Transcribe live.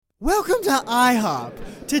Welcome to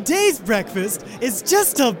IHOP. Today's breakfast is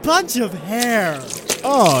just a bunch of hair.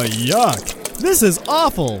 Oh, yuck. This is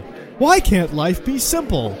awful. Why can't life be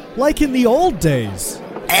simple, like in the old days?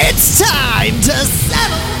 It's time to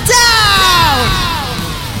settle down!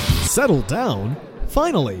 Settle down?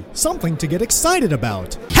 Finally, something to get excited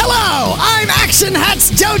about. Hello, I'm Action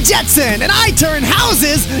Hats Joe Jetson, and I turn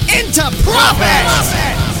houses into profits!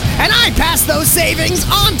 And I pass those savings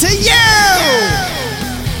on to you!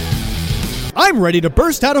 I'm ready to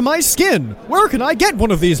burst out of my skin. Where can I get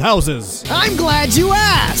one of these houses? I'm glad you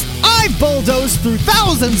asked. I've bulldozed through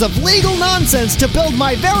thousands of legal nonsense to build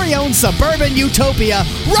my very own suburban utopia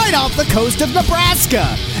right off the coast of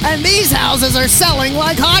Nebraska. And these houses are selling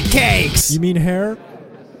like hotcakes. You mean hair?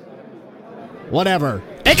 Whatever.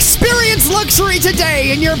 Experience luxury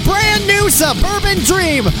today in your brand new suburban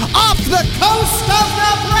dream off the coast of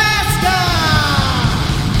Nebraska.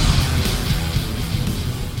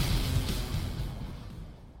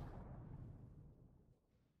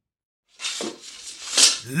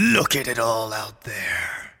 Look at it all out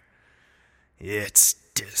there. It's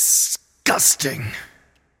disgusting.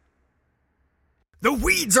 The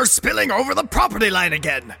weeds are spilling over the property line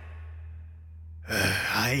again.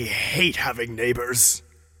 I hate having neighbors.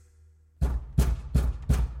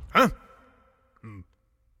 Huh?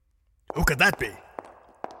 Who could that be?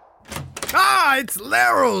 Ah, it's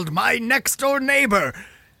Larold, my next-door neighbor.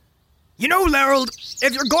 You know, Larold,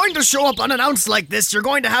 if you're going to show up unannounced like this, you're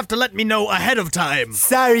going to have to let me know ahead of time.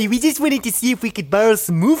 Sorry, we just wanted to see if we could borrow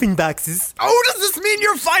some moving boxes. Oh, does this mean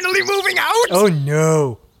you're finally moving out? Oh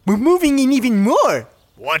no, we're moving in even more.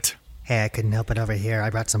 What? Hey, I couldn't help it over here.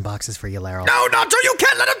 I brought some boxes for you, Larold. No, Nacho, you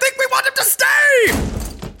can't let him think we want him to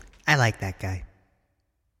stay! I like that guy.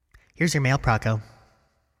 Here's your mail, Proco.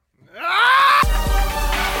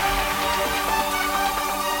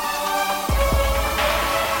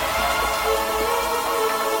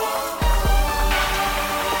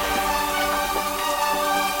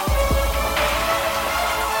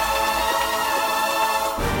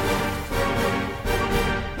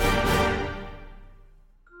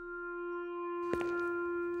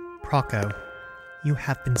 Proco, you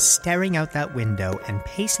have been staring out that window and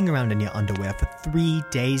pacing around in your underwear for 3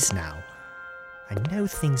 days now. I know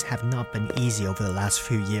things have not been easy over the last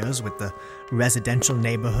few years with the residential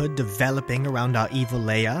neighborhood developing around our evil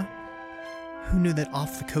Leia. Who knew that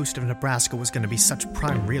off the coast of Nebraska was going to be such a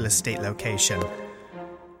prime real estate location?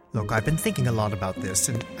 Look, I've been thinking a lot about this,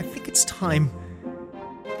 and I think it's time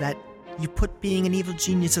that you put being an evil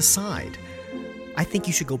genius aside. I think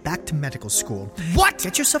you should go back to medical school. What?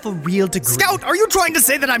 Get yourself a real degree. Scout, are you trying to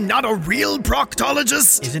say that I'm not a real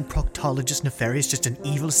proctologist? Isn't proctologist nefarious just an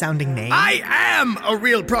evil-sounding name? I am a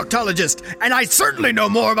real proctologist, and I certainly know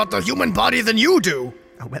more about the human body than you do.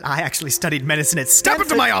 Oh, well, I actually studied medicine at Step Stanford.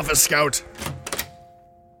 into my office, Scout.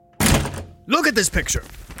 Look at this picture.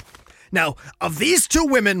 Now, of these two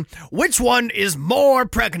women, which one is more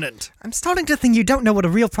pregnant? I'm starting to think you don't know what a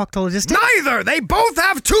real proctologist is. Neither! They both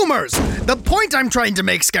have tumors! The point I'm trying to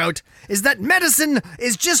make, Scout, is that medicine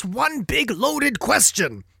is just one big loaded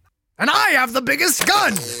question. And I have the biggest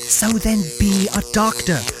gun! So then be a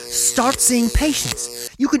doctor. Start seeing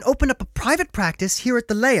patients. You can open up a private practice here at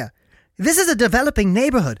the Leia. This is a developing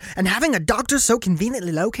neighborhood, and having a doctor so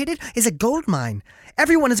conveniently located is a gold mine.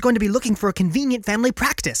 Everyone is going to be looking for a convenient family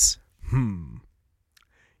practice.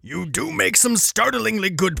 You do make some startlingly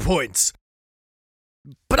good points.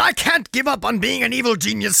 But I can't give up on being an evil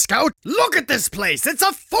genius, Scout. Look at this place. It's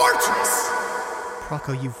a fortress.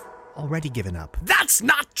 Proco, you've already given up. That's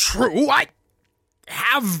not true. I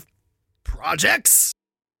have projects.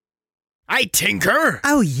 I tinker.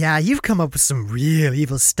 Oh yeah, you've come up with some real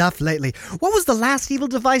evil stuff lately. What was the last evil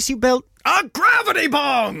device you built? A gravity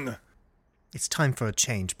bong. It's time for a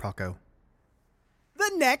change, Proco.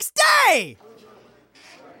 The next day!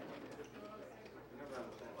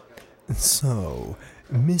 So,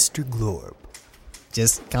 Mr. Glorp.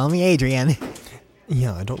 Just call me Adrian.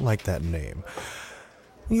 Yeah, I don't like that name.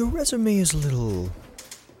 Your resume is a little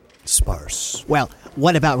sparse. Well,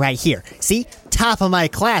 what about right here? See? Top of my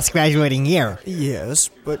class graduating year. Yes,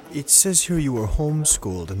 but it says here you were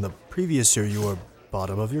homeschooled, and the previous year you were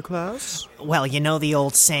bottom of your class? Well, you know the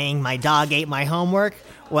old saying, my dog ate my homework?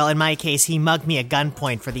 Well, in my case, he mugged me at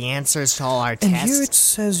gunpoint for the answers to all our And tests. here it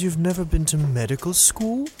says you've never been to medical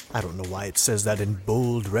school? I don't know why it says that in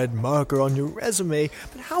bold red marker on your resume,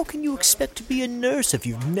 but how can you expect to be a nurse if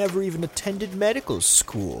you've never even attended medical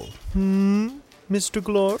school? Mr.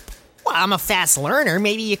 Glorp? Well, I'm a fast learner.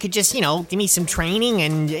 Maybe you could just, give me some training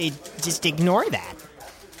and just ignore that.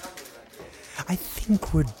 I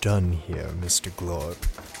think we're done here, Mr. Glorp.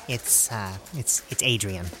 It's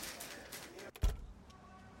Adrian.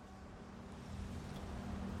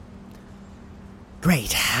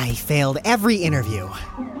 Great, I failed every interview.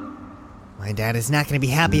 My dad is not going to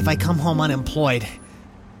be happy if I come home unemployed.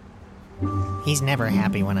 He's never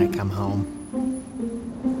happy when I come home.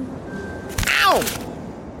 Ow!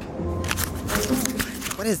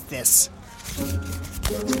 What is this?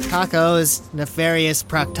 Taco's nefarious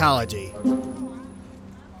proctology.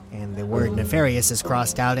 And the word nefarious is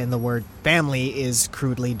crossed out and the word family is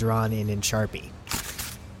crudely drawn in Sharpie.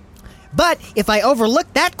 But if I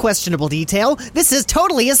overlook that questionable detail, this is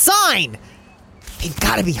totally a sign! They've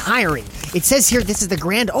gotta be hiring. It says here this is the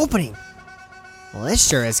grand opening. Well, this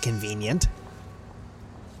sure is convenient.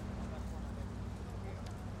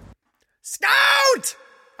 Scout!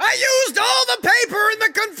 I used all the paper in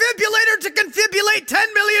the confibulator to confibulate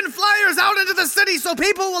 10 million flyers out into the city so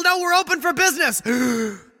people will know we're open for business.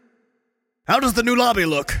 How does the new lobby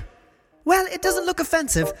look? Well, it doesn't look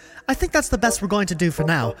offensive. I think that's the best we're going to do for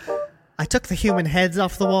now. I took the human heads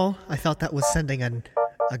off the wall. I felt that was sending an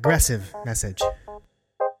aggressive message.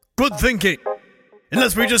 Good thinking.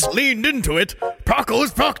 Unless we just leaned into it,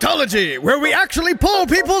 Procto's Proctology, where we actually pull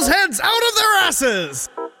people's heads out of their asses.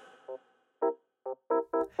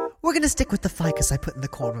 We're gonna stick with the ficus I put in the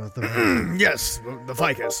corner of the room. Yes, the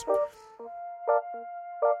ficus.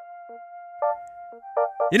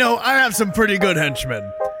 You know, I have some pretty good henchmen.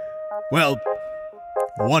 Well,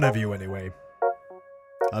 one of you anyway.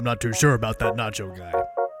 I'm not too sure about that Nacho guy.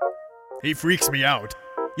 He freaks me out.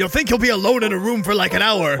 You'll think he'll be alone in a room for like an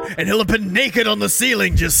hour, and he'll have been naked on the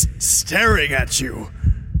ceiling just staring at you.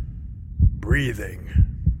 Breathing.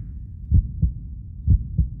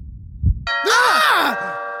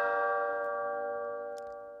 Ah!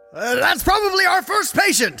 That's probably our first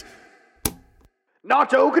patient.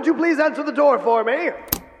 Nacho, could you please answer the door for me?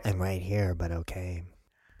 I'm right here, but okay.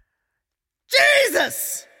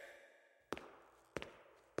 Jesus!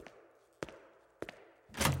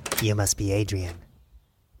 You must be Adrian.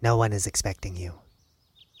 No one is expecting you.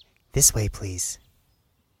 This way, please.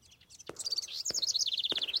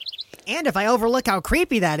 And if I overlook how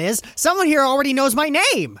creepy that is, someone here already knows my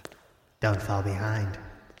name. Don't fall behind.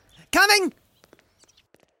 Coming!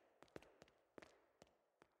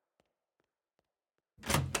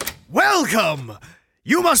 Welcome!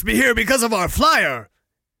 You must be here because of our flyer.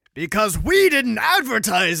 Because we didn't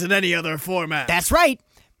advertise in any other format. That's right.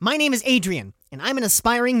 My name is Adrian, and I'm an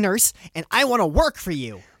aspiring nurse, and I want to work for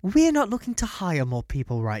you. We're not looking to hire more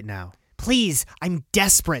people right now. Please, I'm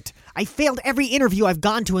desperate. I failed every interview I've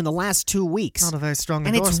gone to in the last 2 weeks. Not a very strong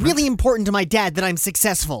and endorsement. it's really important to my dad that I'm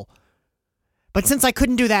successful. But since I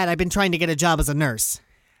couldn't do that, I've been trying to get a job as a nurse.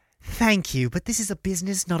 Thank you, but this is a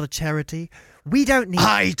business, not a charity. We don't need...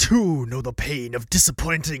 I, too, know the pain of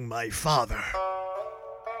disappointing my father.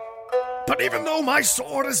 But even though my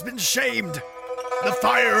sword has been shamed, the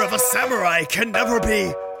fire of a samurai can never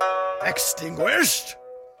be extinguished.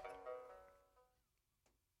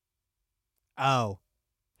 Oh.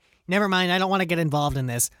 Never mind, I don't want to get involved in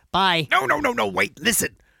this. Bye. No, wait,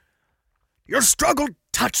 listen. Your struggle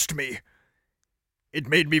touched me. It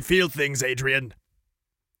made me feel things, Adrian.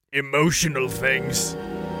 Emotional things.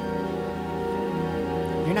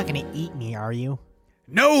 You're not going to eat me, are you?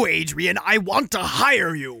 No, Adrian, I want to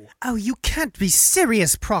hire you. Oh, you can't be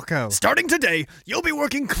serious, Procto. Starting today, you'll be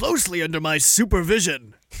working closely under my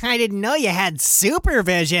supervision. I didn't know you had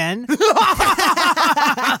supervision.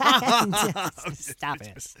 Stop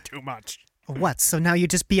it. It's too much. What, so now you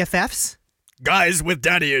just BFFs? Guys with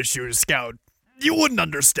daddy issues, Scout. You wouldn't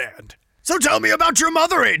understand. So tell me about your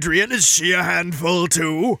mother, Adrian. Is she a handful,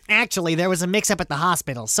 too? Actually, there was a mix-up at the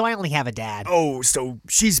hospital, so I only have a dad. Oh, so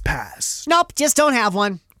she's pass. Nope, just don't have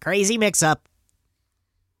one. Crazy mix-up.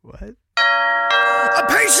 What? A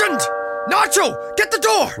patient! Nacho, get the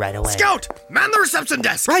door! Right away. Scout, man the reception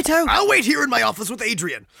desk. Righto. I'll wait here in my office with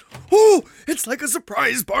Adrian. Ooh, it's like a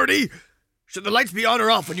surprise party. Should the lights be on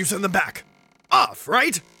or off when you send them back? Off,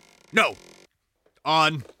 right? No.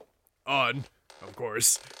 On. On, of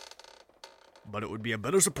course. But it would be a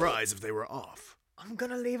better surprise if they were off. I'm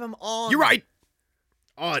gonna leave them on. You're right.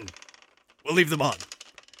 On. We'll leave them on.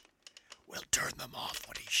 We'll turn them off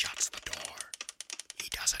when he shuts the door. He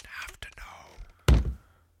doesn't have to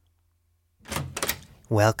know.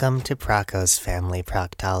 Welcome to Procto's Family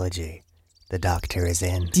Proctology. The doctor is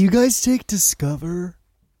in. Do you guys take Discover?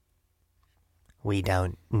 We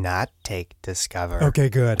don't not take Discover. Okay,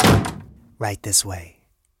 good. Right this way.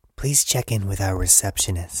 Please check in with our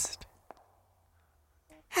receptionist.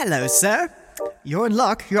 Hello, sir. You're in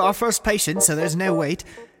luck. You're our first patient, so there's no wait.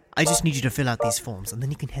 I just need you to fill out these forms, and then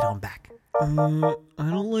you can head on back. I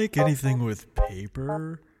don't like anything with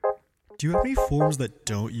paper. Do you have any forms that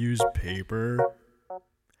don't use paper?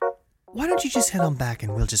 Why don't you just head on back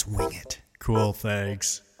and we'll just wing it? Cool,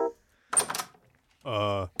 thanks.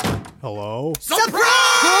 Hello? Surprise!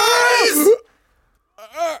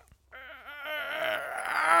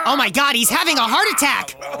 Oh my god, he's having a heart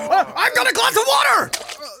attack! I've got a glass of water!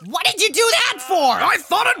 What did you do that for? I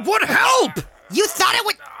thought it would help! You thought it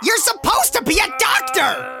would... You're supposed to be a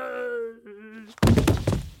doctor!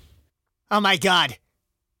 Oh my god.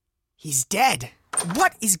 He's dead.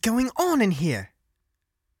 What is going on in here?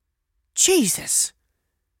 Jesus.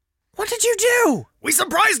 What did you do? We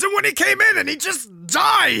surprised him when he came in and he just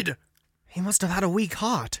died! He must have had a weak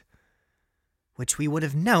heart. Which we would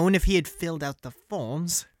have known if he had filled out the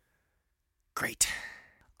forms. Great.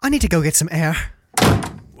 I need to go get some air.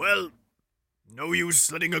 Well, no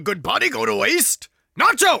use letting a good body go to waste.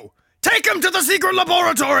 Nacho! Take him to the secret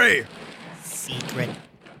laboratory! Secret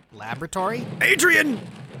laboratory? Adrian,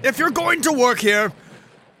 if you're going to work here,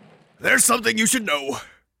 there's something you should know.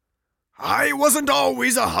 I wasn't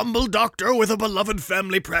always a humble doctor with a beloved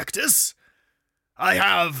family practice. I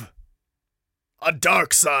have a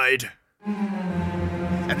dark side.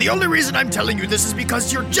 And the only reason I'm telling you this is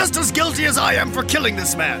because you're just as guilty as I am for killing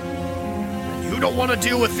this man. And you don't want to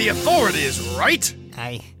deal with the authorities, right?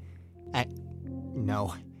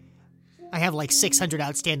 No. I have like 600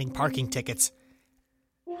 outstanding parking tickets.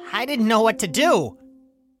 I didn't know what to do.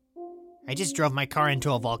 I just drove my car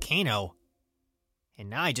into a volcano. And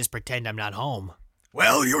now I just pretend I'm not home.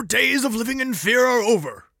 Well, your days of living in fear are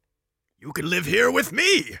over. You can live here with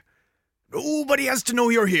me. Nobody has to know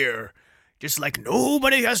you're here. Just like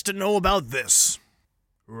nobody has to know about this.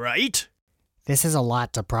 Right? This is a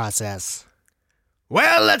lot to process.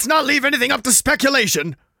 Well, let's not leave anything up to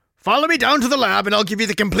speculation. Follow me down to the lab and I'll give you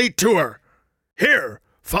the complete tour. Here,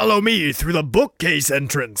 follow me through the bookcase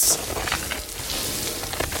entrance.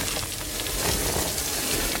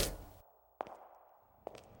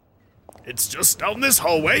 It's just down this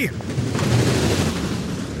hallway.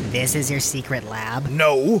 This is your secret lab?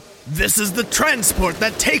 No, this is the transport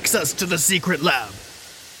that takes us to the secret lab.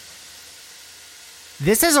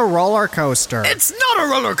 This is a roller coaster. It's not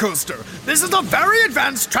a roller coaster. This is a very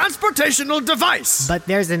advanced transportational device. But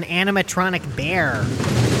there's an animatronic bear.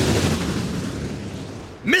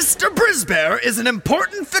 Mr. Brisbear is an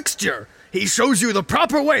important fixture. He shows you the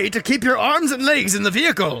proper way to keep your arms and legs in the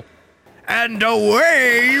vehicle. And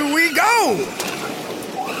away we go!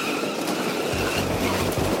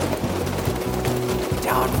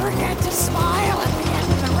 Don't forget to smile at the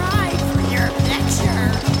end of the ride for your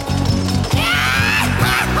picture.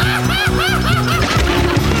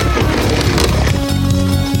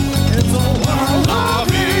 It's a world of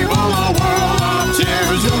evil, a world of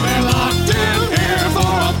tears. You'll be locked in here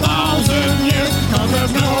for 1,000 years. 'Cause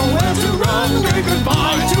there's nowhere to run. Wave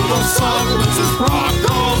goodbye to the sun. This is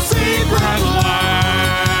Rocco's secret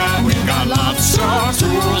lab. We've got lots of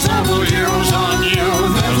tools that we'll use on you.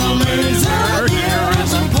 There's a laser here and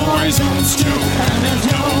some poisons too. And there's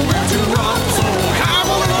nowhere to run, so have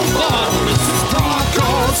a little fun. This is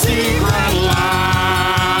Rocco's secret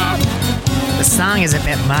lab. The song is a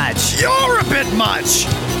bit much. You're a bit much!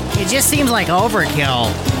 It just seems like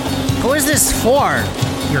overkill. Who is this for?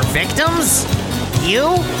 Your victims?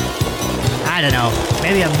 You? I don't know.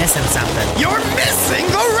 Maybe I'm missing something. You're missing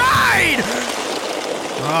the ride!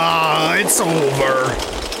 Ah, it's over.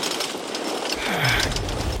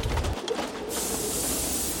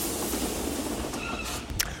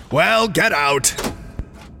 Well, get out.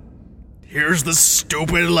 Here's the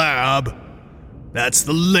stupid lab. That's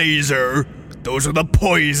the laser. Those are the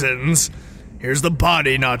poisons. Here's the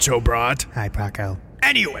body Nacho brought. Hi, Rocco.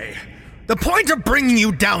 Anyway, the point of bringing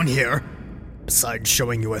you down here, besides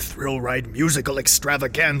showing you a thrill ride musical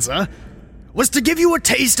extravaganza, was to give you a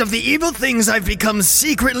taste of the evil things I've become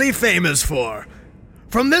secretly famous for.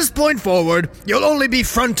 From this point forward, you'll only be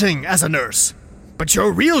fronting as a nurse. But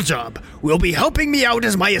your real job will be helping me out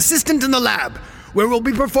as my assistant in the lab, where we'll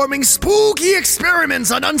be performing spooky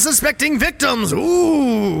experiments on unsuspecting victims.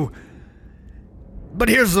 Ooh! But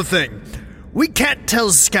here's the thing. We can't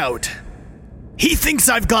tell Scout. He thinks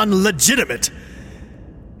I've gone legitimate.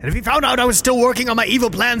 And if he found out I was still working on my evil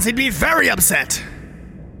plans, he'd be very upset.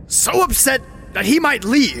 So upset that he might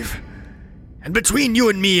leave. And between you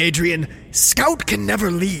and me, Adrian, Scout can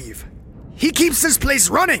never leave. He keeps this place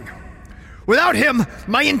running. Without him,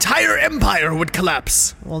 my entire empire would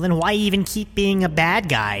collapse. Well, then why even keep being a bad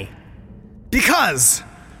guy? Because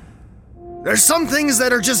there's some things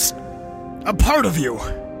that are just a part of you.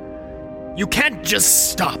 You can't just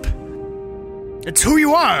stop. It's who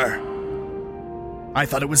you are. I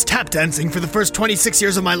thought it was tap dancing for the first 26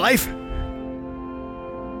 years of my life.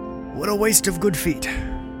 What a waste of good feet.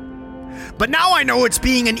 But now I know it's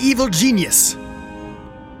being an evil genius.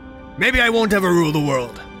 Maybe I won't ever rule the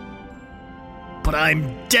world. But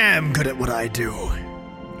I'm damn good at what I do.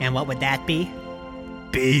 And what would that be?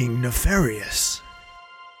 Being nefarious.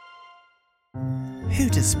 Who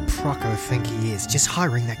does Procco think he is, just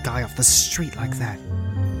hiring that guy off the street like that?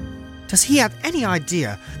 Does he have any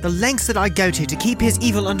idea the lengths that I go to keep his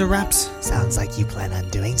evil under wraps? Sounds like you plan on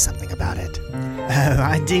doing something about it. Oh,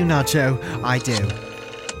 I do, Nacho. I do.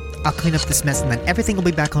 I'll clean up this mess and then everything will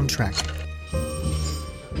be back on track.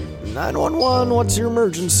 911, what's your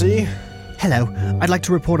emergency? Hello, I'd like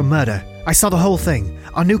to report a murder. I saw the whole thing.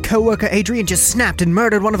 Our new co-worker Adrian just snapped and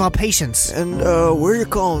murdered one of our patients. And, where you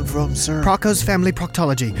calling from, sir? Procco's Family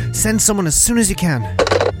Proctology. Send someone as soon as you can.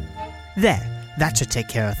 There, that should take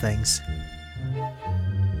care of things.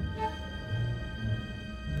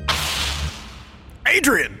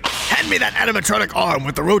 Adrian, hand me that animatronic arm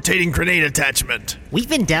with the rotating grenade attachment. We've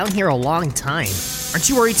been down here a long time. Aren't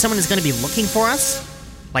you worried someone is going to be looking for us?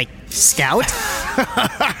 Like, Scout?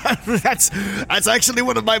 That's actually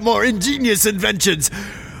one of my more ingenious inventions.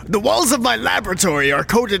 The walls of my laboratory are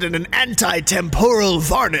coated in an anti-temporal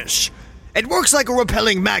varnish. It works like a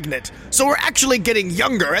repelling magnet, so we're actually getting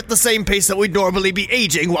younger at the same pace that we'd normally be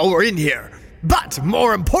aging while we're in here. But,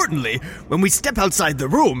 more importantly, when we step outside the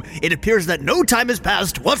room, it appears that no time has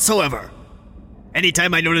passed whatsoever.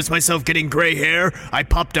 Anytime I notice myself getting gray hair, I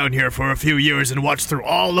pop down here for a few years and watch through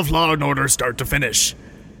all of Law & Order start to finish.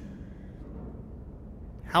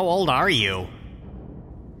 How old are you?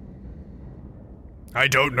 I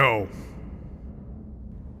don't know.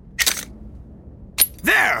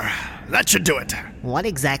 There! That should do it. What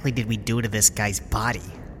exactly did we do to this guy's body?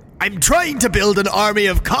 I'm trying to build an army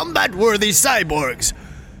of combat-worthy cyborgs.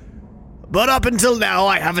 But up until now,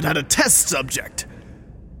 I haven't had a test subject.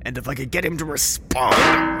 And if I could get him to respond,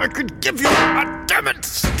 I could give you a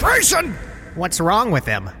demonstration! What's wrong with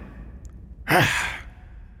him?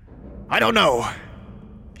 I don't know.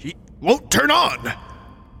 He won't turn on.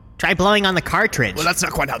 Try blowing on the cartridge. Well, that's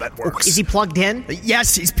not quite how that works. Is he plugged in?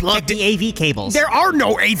 Yes, he's plugged Check in. the AV cables. There are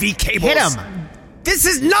no AV cables. Hit him. This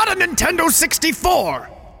is not a Nintendo 64.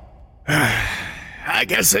 I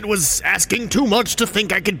guess it was asking too much to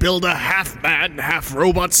think I could build a half-man,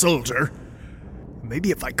 half-robot soldier.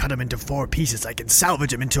 Maybe if I cut him into 4 pieces, I can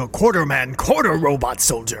salvage him into a quarter-man, quarter-robot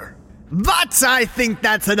soldier. But I think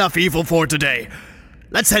that's enough evil for today.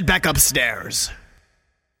 Let's head back upstairs.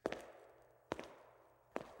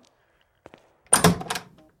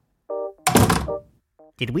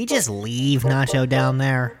 Did we just leave Nacho down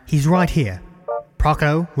there? He's right here.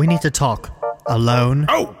 Procco, we need to talk. Alone?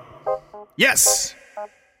 Oh! Yes!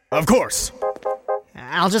 Of course.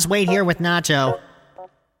 I'll just wait here with Nacho.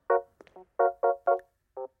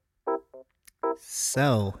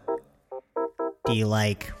 So, do you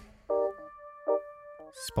like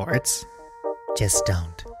sports? Just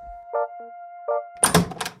don't.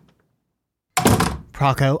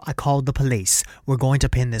 Procco, I called the police. We're going to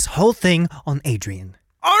pin this whole thing on Adrian.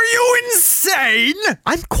 Are you insane?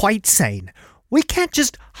 I'm quite sane. We can't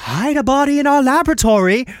just hide a body in our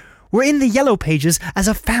laboratory. We're in the yellow pages as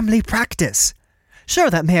a family practice.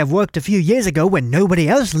 Sure, that may have worked a few years ago when nobody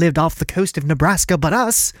else lived off the coast of Nebraska but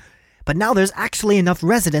us. But now there's actually enough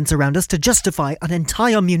residents around us to justify an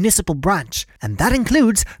entire municipal branch. And that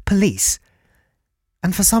includes police.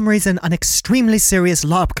 And for some reason, an extremely serious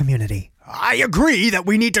LARP community. I agree that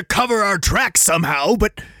we need to cover our tracks somehow,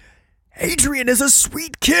 but Adrian is a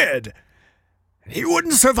sweet kid. He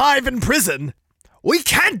wouldn't survive in prison. We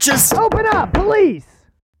can't just... Open up, police!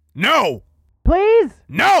 No! Please?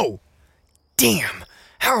 No! Damn,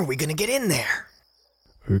 how are we gonna get in there?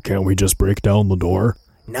 Can't we just break down the door?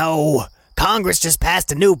 No. Congress just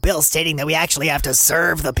passed a new bill stating that we actually have to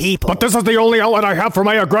serve the people. But this is the only outlet I have for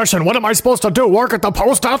my aggression. What am I supposed to do? Work at the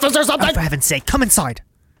post office or something? Oh, for heaven's sake, come inside.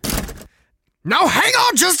 Now hang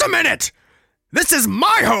on just a minute! This is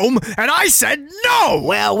my home, and I said no!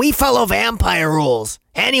 Well, we follow vampire rules.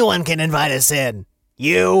 Anyone can invite us in.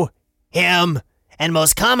 You, him, and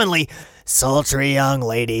most commonly, sultry young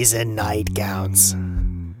ladies in nightgowns.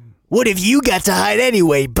 What have you got to hide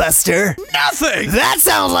anyway, Buster? Nothing! That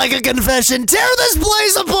sounds like a confession. Tear this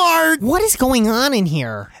place apart! What is going on in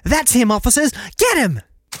here? That's him, officers. Get him!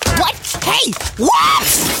 What? Hey!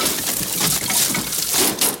 What?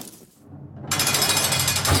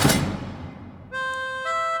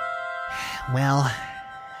 Well,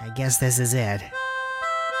 I guess this is it.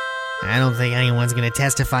 I don't think anyone's gonna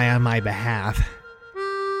testify on my behalf.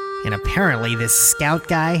 And apparently this Scout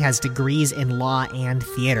guy has degrees in law and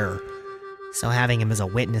theater. So having him as a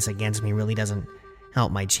witness against me really doesn't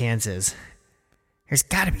help my chances. There's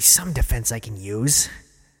gotta be some defense I can use.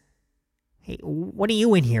 Hey, what are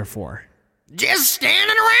you in here for? Just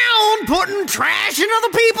standing around putting trash in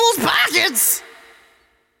other people's pockets.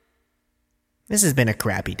 This has been a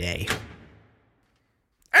crappy day.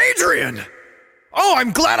 Adrian! Oh,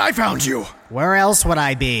 I'm glad I found you. Where else would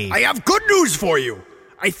I be? I have good news for you.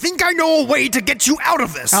 I think I know a way to get you out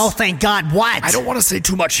of this. Oh, thank God, what? I don't want to say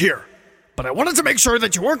too much here, but I wanted to make sure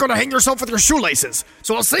that you weren't going to hang yourself with your shoelaces.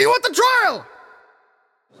 So I'll see you at the trial.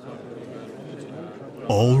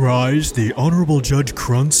 All rise, the Honorable Judge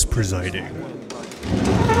Krantz presiding.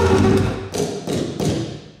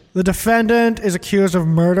 The defendant is accused of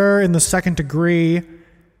murder in the second degree.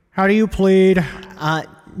 How do you plead?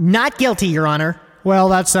 Not guilty, Your Honor. Well,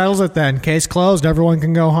 that settles it then. Case closed. Everyone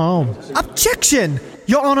can go home. Objection!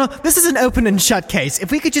 Your Honor, this is an open and shut case.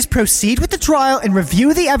 If we could just proceed with the trial and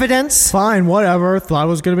review the evidence. Fine, whatever. Thought it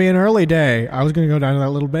was going to be an early day. I was going to go down to that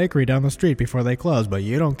little bakery down the street before they closed, but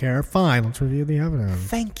you don't care. Fine, let's review the evidence.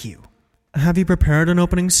 Thank you. Have you prepared an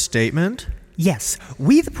opening statement? Yes,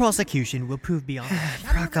 we, the prosecution, will prove beyond...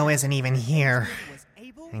 Rocco isn't even here.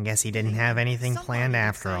 I guess he didn't have anything planned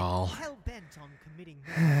after all.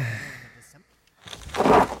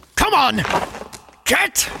 Come on!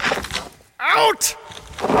 Get out!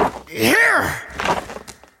 Here!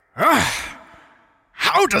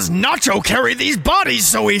 How does Nacho carry these bodies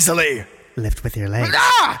so easily? Lift with your legs.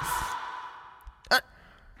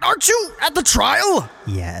 Aren't you at the trial?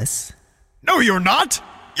 Yes. No, you're not.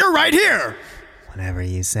 You're right here. Whatever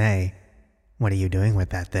you say. What are you doing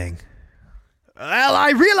with that thing? Well,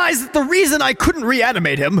 I realized that the reason I couldn't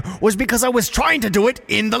reanimate him was because I was trying to do it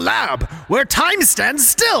in the lab, where time stands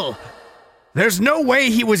still. There's no way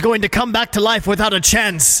he was going to come back to life without a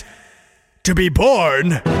chance to be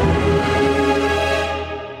born.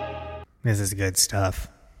 This is good stuff.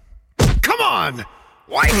 Come on!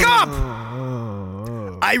 Wake up!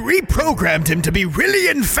 I reprogrammed him to be really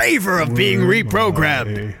in favor of being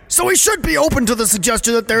reprogrammed. So he should be open to the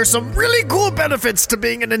suggestion that there are some really cool benefits to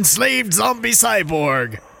being an enslaved zombie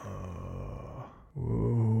cyborg.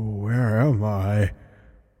 Where am I?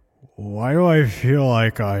 Why do I feel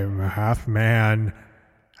like I'm half man,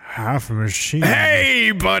 half machine?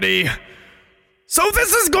 Hey, buddy! So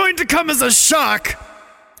this is going to come as a shock,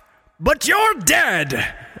 but you're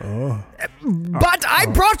dead. But I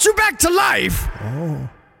brought you back to life.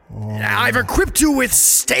 I've equipped you with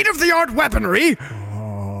state-of-the-art weaponry.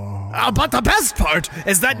 But the best part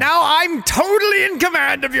is that now I'm totally in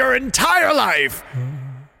command of your entire life.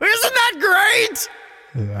 Isn't that great?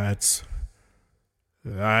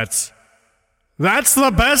 That's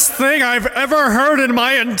the best thing I've ever heard in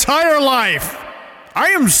my entire life. I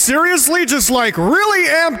am seriously just really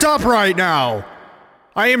amped up right now.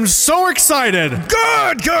 I am so excited.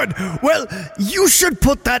 Good. Well, you should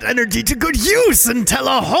put that energy to good use and tell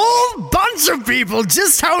a whole bunch of people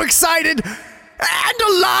just how excited and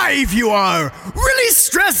alive you are. Really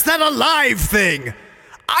stress that alive thing.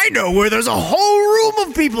 I know where there's a whole room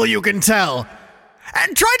of people you can tell.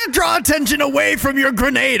 And try to draw attention away from your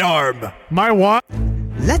grenade arm. My what?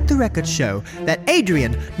 Let the record show that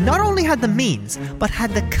Adrian not only had the means, but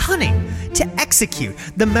had the cunning to execute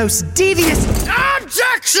the most devious...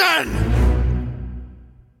 Objection!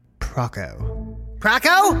 Proco.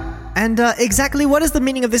 And exactly what is the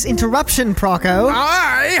meaning of this interruption, Proco?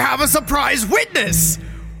 I have a surprise witness.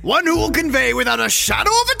 One who will convey without a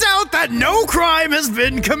shadow of a doubt that no crime has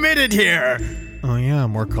been committed here. Oh yeah,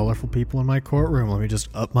 more colorful people in my courtroom. Let me just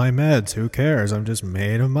up my meds. Who cares? I'm just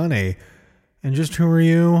made of money. And just who are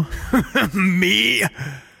you? Me?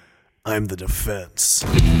 I'm the defense.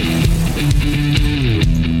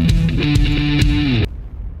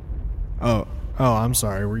 Oh, I'm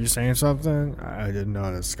sorry. Were you saying something? I didn't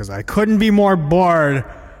notice because I couldn't be more bored.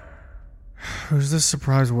 Who's this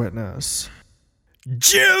surprise witness?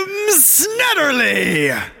 Jim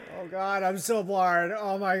Snetterly! Oh God, I'm so bored.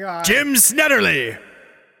 Oh my God. Jim Snetterly!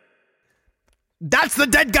 That's the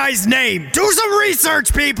dead guy's name! Do some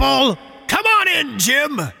research, people! Come on in,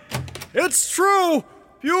 Jim! It's true!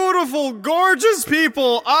 Beautiful, gorgeous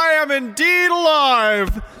people! I am indeed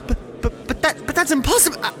alive! But that's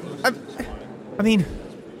impossible. I mean,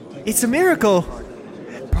 it's a miracle.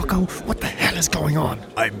 Rocco, what the hell is going on?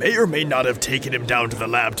 I may or may not have taken him down to the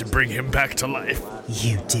lab to bring him back to life.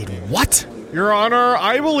 You did What? Your Honor,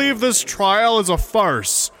 I believe this trial is a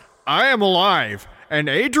farce. I am alive, and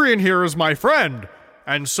Adrian here is my friend,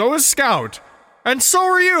 and so is Scout, and so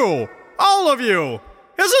are you! All of you!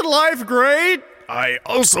 Isn't life great? I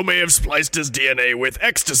also may have spliced his DNA with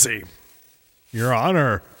ecstasy. Your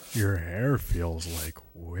Honor, your hair feels like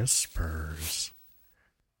whispers.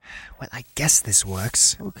 Well, I guess this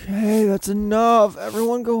works. Okay, that's enough.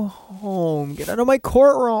 Everyone go home. Get out of my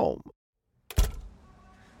courtroom.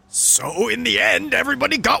 So, in the end,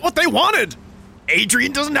 everybody got what they wanted.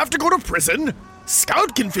 Adrian doesn't have to go to prison.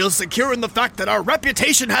 Scout can feel secure in the fact that our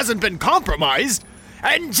reputation hasn't been compromised.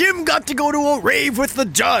 And Jim got to go to a rave with the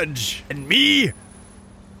judge. And me,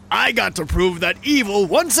 I got to prove that evil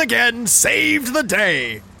once again saved the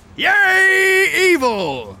day. Yay,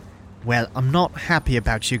 evil! Well, I'm not happy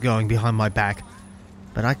about you going behind my back,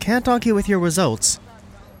 but I can't argue with your results.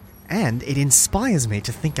 And it inspires me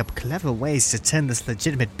to think up clever ways to turn this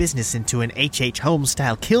legitimate business into an H.H.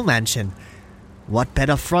 Holmes-style kill mansion. What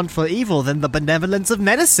better front for evil than the benevolence of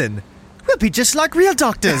medicine? We'll be just like real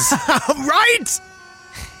doctors. Right?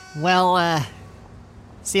 Well,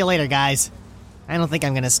 see you later, guys. I don't think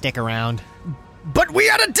I'm gonna stick around. But we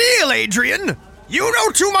had a deal, Adrian! You know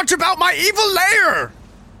too much about my evil lair!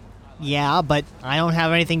 Yeah, but I don't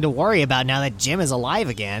have anything to worry about now that Jim is alive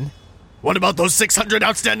again. What about those 600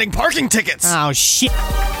 outstanding parking tickets? Oh, shit.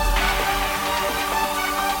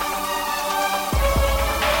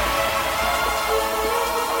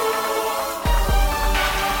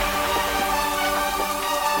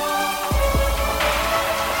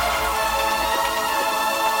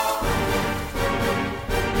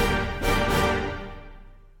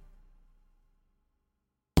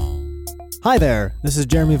 Hi there, this is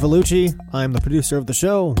Jeremy Vellucci. I'm the producer of the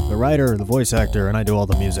show, the writer, the voice actor, and I do all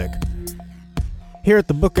the music. Here at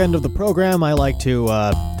the bookend of the program, I like to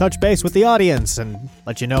touch base with the audience and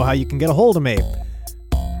let you know how you can get a hold of me.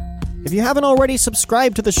 If you haven't already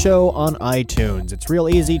subscribed to the show on iTunes, it's real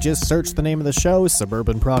easy. Just search the name of the show,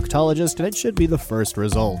 Suburban Proctologist, and it should be the first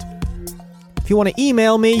result. If you want to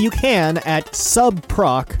email me, you can at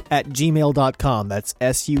subproc@gmail.com. That's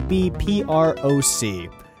SUBPROC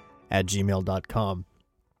 @gmail.com.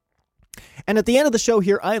 And at the end of the show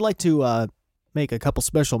here, I'd like to make a couple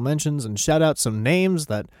special mentions and shout out some names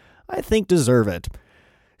that I think deserve it.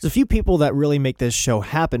 There's a few people that really make this show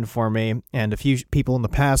happen for me, and a few people in the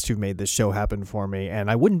past who've made this show happen for me, and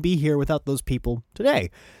I wouldn't be here without those people today.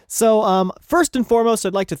 So, first and foremost,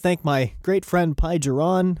 I'd like to thank my great friend Pi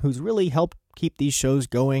Geron, who's really helped keep these shows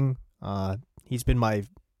going. He's been my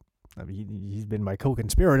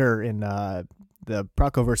co-conspirator in the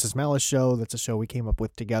Proco vs. Malice show. That's a show we came up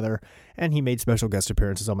with together, and he made special guest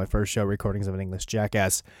appearances on my first show, Recordings of an English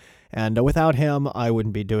Jackass. And without him, I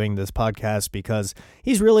wouldn't be doing this podcast because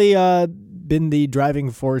he's really been the driving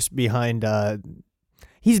force behind...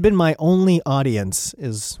 he's been my only audience,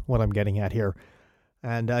 is what I'm getting at here.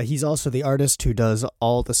 And he's also the artist who does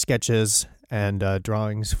all the sketches and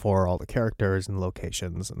drawings for all the characters and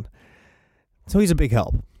locations, and so he's a big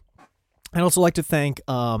help. I'd also like to thank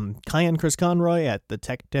Kai and Chris Conroy at the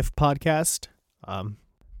Tech Diff podcast.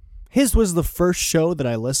 His was the first show that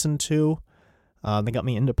I listened to. They got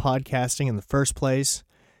me into podcasting in the first place,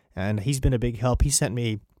 and he's been a big help. He sent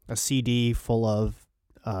me a CD full of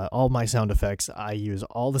all my sound effects. I use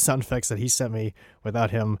all the sound effects that he sent me.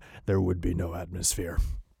 Without him, there would be no atmosphere.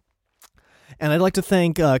 And I'd like to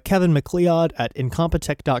thank Kevin McLeod at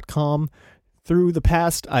Incompetech.com. Through the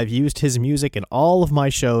past, I've used his music in all of my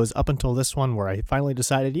shows up until this one where I finally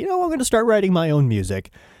decided, I'm going to start writing my own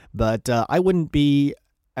music. But I wouldn't be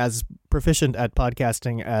as proficient at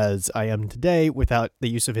podcasting as I am today without the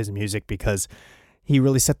use of his music, because he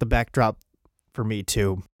really set the backdrop for me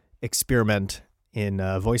to experiment in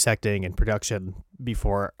voice acting and production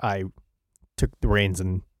before I took the reins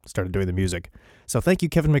and started doing the music. So thank you,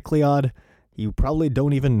 Kevin McLeod. You probably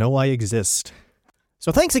don't even know I exist.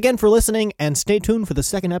 So thanks again for listening, and stay tuned for the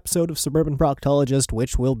second episode of Suburban Proctologist,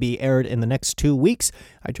 which will be aired in the next 2 weeks.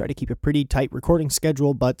 I try to keep a pretty tight recording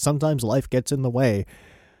schedule, but sometimes life gets in the way.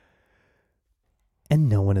 And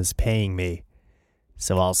no one is paying me.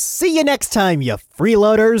 So I'll see you next time, you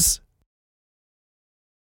freeloaders!